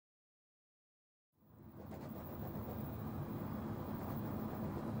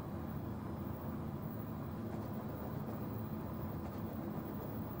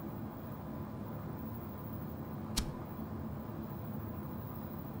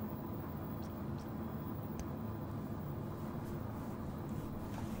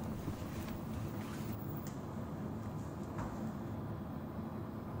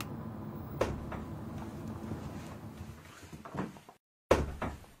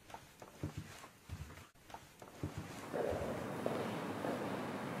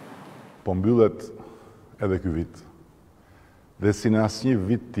Po mbyllet edhe ky vit. Dhe si në asnjë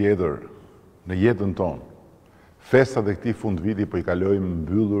vit tjetër në jetën tonë, festat e këtij fundviti po I kalojmë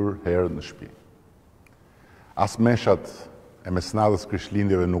mbyllur herët në shtëpi. As meshat e mesnatës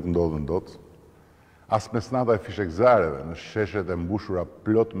krishtlindjeve nuk ndodhen dot. As mesnata e fishekzareve në sheshet e mbushura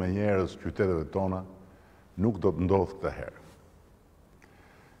plot me njerëz qyteteve tona nuk do të ndodhë këtë herë.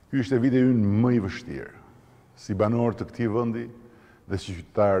 Ky ishte viti ynë më I vështirë, si banor të këtij vendi dhe si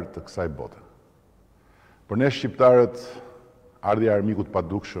qytetar të kësaj bote. Për ne shqiptarët, ardhja e armikut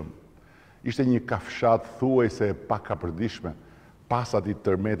padukshëm ishte një kafshat thuajse e pakapërditshme pas atij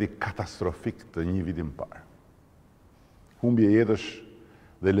tërmeti katastrofik të një viti më parë. Humbje jetësh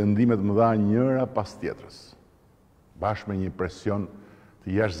dhe lëndimet mëdha njëra pas tjetrës, bashkë me një presion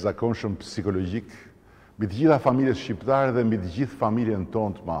të jashtëzakonshëm psikologjik mbi të gjitha familjet shqiptare dhe mbi të gjithë familjen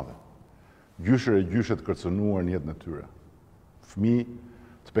tonë të madhe. Gjysher e gjyshe të kërcënuar në jetën e tyre. Fëmijë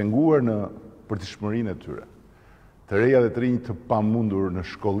të penguar në përditshmërinë e tyre. Të reja dhe të rinj të pamundur në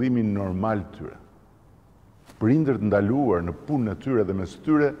shkollimin normal të tyre. Prindër të ndaluar në punën e tyre dhe mes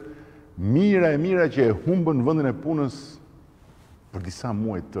tyre mira e mira që e humbën vendin e punës për disa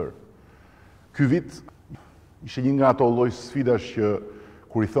muaj tërë. Ky vit ishte një nga ato lloj sfidash që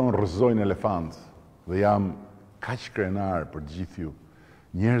kur I thon rrëzojnë elefant dhe jam kaq krenar për të gjithë ju,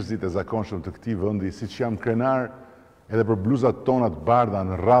 njerëzit e zakonshëm të këtij vendi, siç jam krenar edhe për bluzat tona të bardha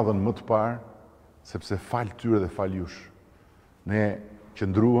në radhën më të parë, sepse fal tyre dhe fal jush. Ne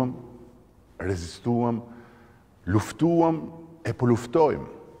qëndruam, rezistuam, luftuam e po luftojmë.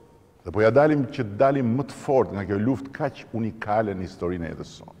 Dhe po ja dalim që dalim më të fortë nga kjo luftë kaq unikale në historinë e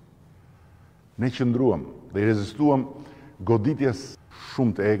jetës sonë. Ne qëndruam dhe I rezistuam goditjes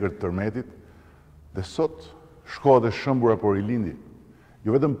shumë të egër të tërmetit dhe sot shkohet e shëmbura por I lindi,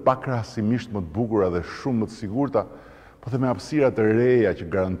 jo vetëm pakrahasimisht më të bukura dhe shumë më të sigurta, po dhe me hapësira të reja që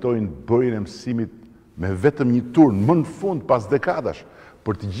garantojnë bërjen e mësimit me vetëm një turn më në fund pas dekadash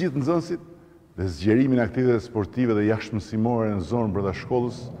për të gjithë nxënësit dhe zgjerimin e aktiviteteve sportive dhe jashtëmësimore në zonën brenda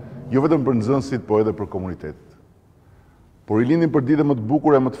shkollës, jo vetëm për nxënësit, po edhe për komunitetet. Por I lindin për ditët më të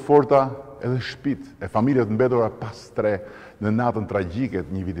bukura e më të forta edhe shtëpitë e familjet mbetura pas tre në natën tragjike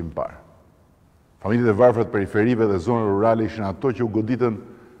të një viti më parë. Familjet e varfrat periferive dhe zonët rurale ishin ato që u goditën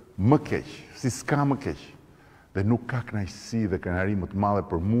më keq, si s'ka më keq. Dhe nuk ka kënaqësi dhe kënaqëri më të madhe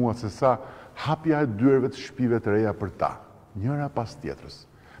për mua se sa hapja e dyerve të shtëpive të reja për ta, njëra pas tjetrës,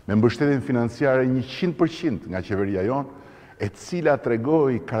 me mbështetjen financiare 100% nga qeveria jonë, e cila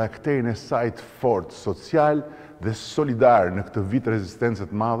tregoi karakterin e saj të fortë, social dhe solidar në këtë vit rezistence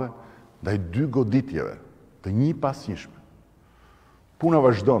të madhe ndaj dy goditjeve të një pas njëshme. Puna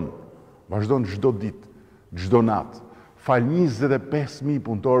vazhdon çdo ditë, çdo natë, fal 25.000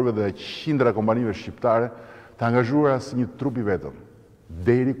 punëtorëve dhe qindra kompanive shqiptare të angazhuara si një trup I vetëm,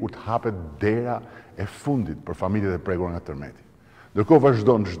 deri kur të hapet dera e fundit për familjet e prekur nga tërmeti. Ndërkohë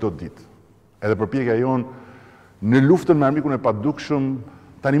vazhdon çdo ditë. Edhe përpjekja jonë në luftën me armikun e padukshëm,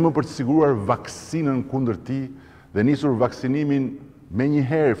 tani më për të siguruar vaksinën kundër tij dhe nisur vaksinimin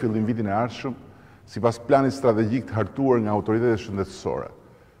menjëherë fillimvitin e ardhshëm, sipas planit strategjik të hartuar nga autoritetet shëndetësore.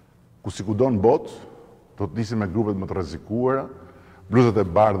 Ku si kudo në botë, do të nisim me grupet më të rrezikuara, bluzat e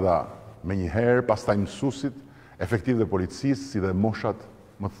bardha menjëherë, pastaj mësuesit, efektiv dhe policisë, si dhe moshat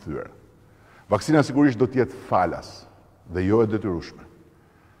më të thyera. Vaksina sigurisht do të jetë falas dhe jo e detyrueshme.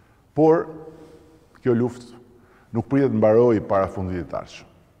 Por kjo luftë nuk pritet mbarojë para fundit të ardhshëm.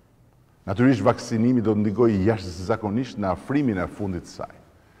 Natyrisht vaksinimi do të ndikojë jashtëzakonisht në afrimin e fundit të saj.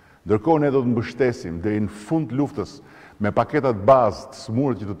 Ndërkohë ne do të mbështesim deri në fund të luftës me paketat bazë të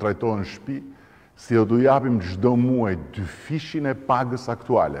smurët që të trajtohen në shtëpi, si do t'u japim çdo muaj 2 fishin e pagës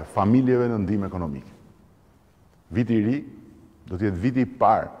aktuale familjeve në ndihmë ekonomike. Viti I ri do të jetë viti I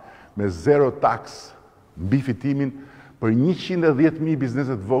parë me 0 taks mbi fitimin për 110.000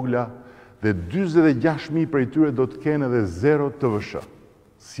 biznese të vogla dhe 46.000 prej tyre do të kenë edhe 0 TVSH,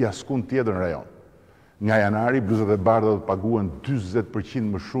 si askund tjetër në rajon. Nga janari, bluzat e bardha do të paguhen 40%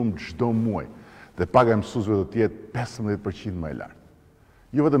 më shumë çdo muaj dhe paga e mësuesve do të jetë 15% më e lartë.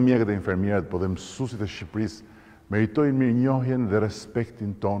 Jo vetëm mjekët e infermierët, por dhe mësuesit e Shqipërisë meritojnë mirënjohjen dhe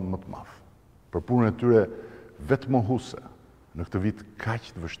respektin ton më të madh për punën e tyre vetmohuese në këtë vit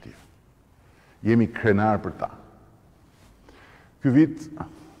kaq të vështirë. Jemi krenar për ta. Ky vit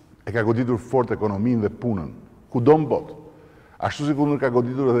e ka goditur fort ekonominë dhe punën, kudo në botë. Ashtu si kundër ka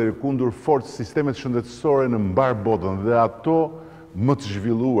goditur edhe kundër fort sistemet shëndetësore në mbar botën dhe ato më të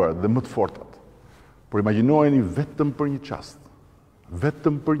zhvilluar dhe më të fortat. Por imagjinojeni vetëm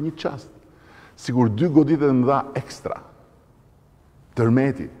për një çast, sikur 2 goditje të mëdha ekstra,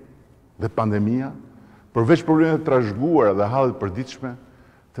 tërmeti dhe pandemia, përveç problemeve të trashëguara dhe hallet përditshme,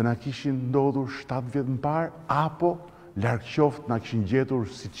 të na kishin ndodhur 7 vjet më parë, apo larg qoftë na kishin gjetur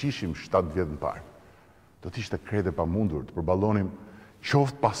siç ishim 7 vjet më parë. Do të ishte krejt e pamundur të përballonim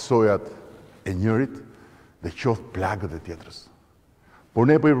qoftë pasojat e njërit dhe qoftë plagët e tjetrës. Por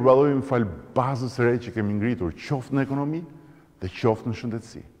ne po i përballojmë fal bazës së re që kemi ngritur, qoftë në ekonomi dhe qoftë në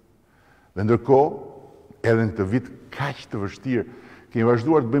shëndetësi. Dhe ndërkohë, edhe në këtë vit kaq të vështirë, kemi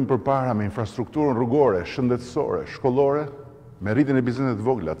vazhduar të bëjmë përpara me infrastrukturën rrugore, shëndetësore, shkollore, me rritjen e bizneset të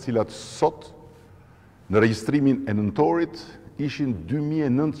vogla, të cilat sot në regjistrimin e nëntorit ishin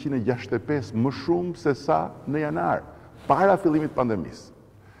 2965 më shumë se sa në janar, para fillimit pandemisë.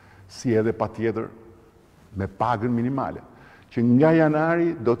 Si edhe patjetër me pagën minimale, që nga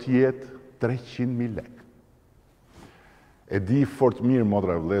janari do të jetë 300.000 lekë. E di fort mirë,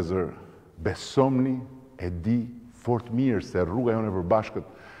 motra e vëllezër, besomni, e di fort mirë se rruga jone e përbashkët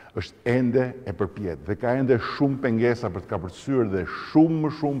është ende e përpjet dhe ka ende shumë pengesa për të kapërcyer dhe shumë më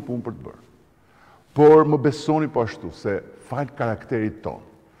shumë punë për të bërë. Por më besoni po ashtu se fal karakterit ton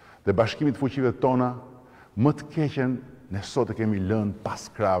dhe bashkimit fuqive tona, më të keqen ne sot e kemi lënë pas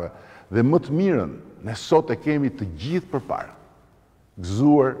krave dhe më të mirën ne sot e kemi të gjithë përpara.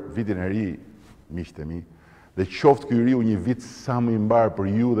 Gëzuar vitin e ri, miqtë e mi, dhe qoftë ky riu një vit sa më i mbar për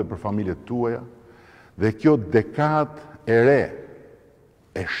ju dhe për familjet tuaja, dhe kjo dekadë e re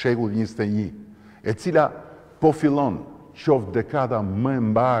e shekullit 21, e cila po fillon qoftë dekada më e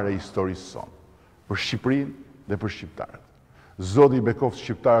mbarë e historisë sonë, për Shqipërinë dhe për shqiptarët. Zoti i bekoftë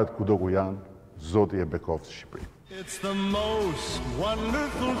shqiptarët kudo ku janë, Zoti e bekoftë Shqipërinë. It's the most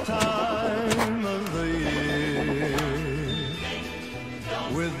wonderful time of the year,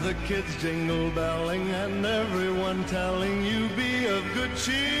 with the kids jingle belling and everyone telling you be of good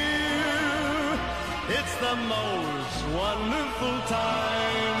cheer. It's the most wonderful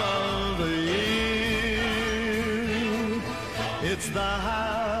time of the year. It's the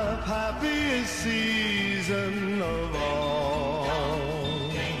happiest season of all,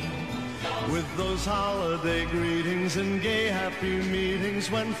 with those holiday greetings and gay happy meetings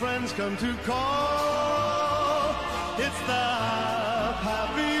when friends come to call. It's the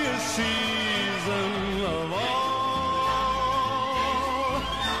happiest season of all.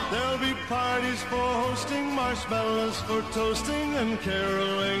 There'll be parties for hosting, marshmallows for toasting, and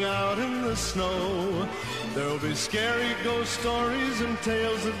caroling out in the snow. There'll be scary ghost stories and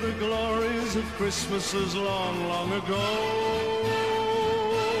tales of the glories of Christmases long, long ago.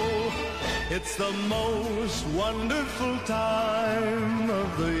 It's the most wonderful time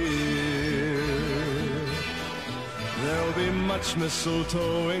of the year. There'll be much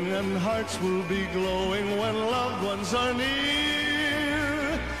mistletoeing and hearts will be glowing when loved ones are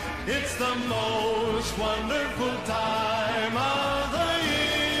near. It's the most wonderful time of the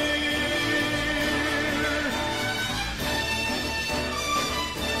year.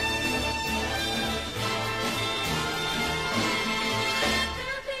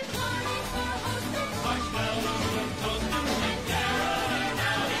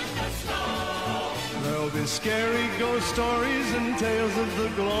 There'll be scary ghost stories and tales of the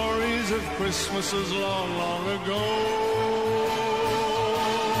glories of Christmases long, long ago.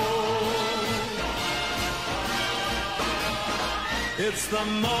 It's the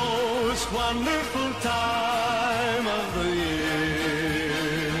most wonderful time of the year.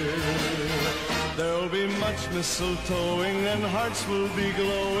 There'll be much mistletoeing and hearts will be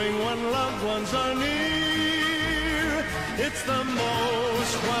glowing when loved ones are near. It's the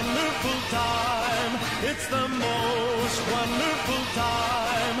most wonderful time. It's the most wonderful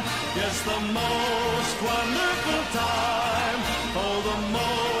time. Yes, the most wonderful time. Oh, the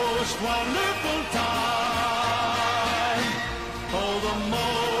most wonderful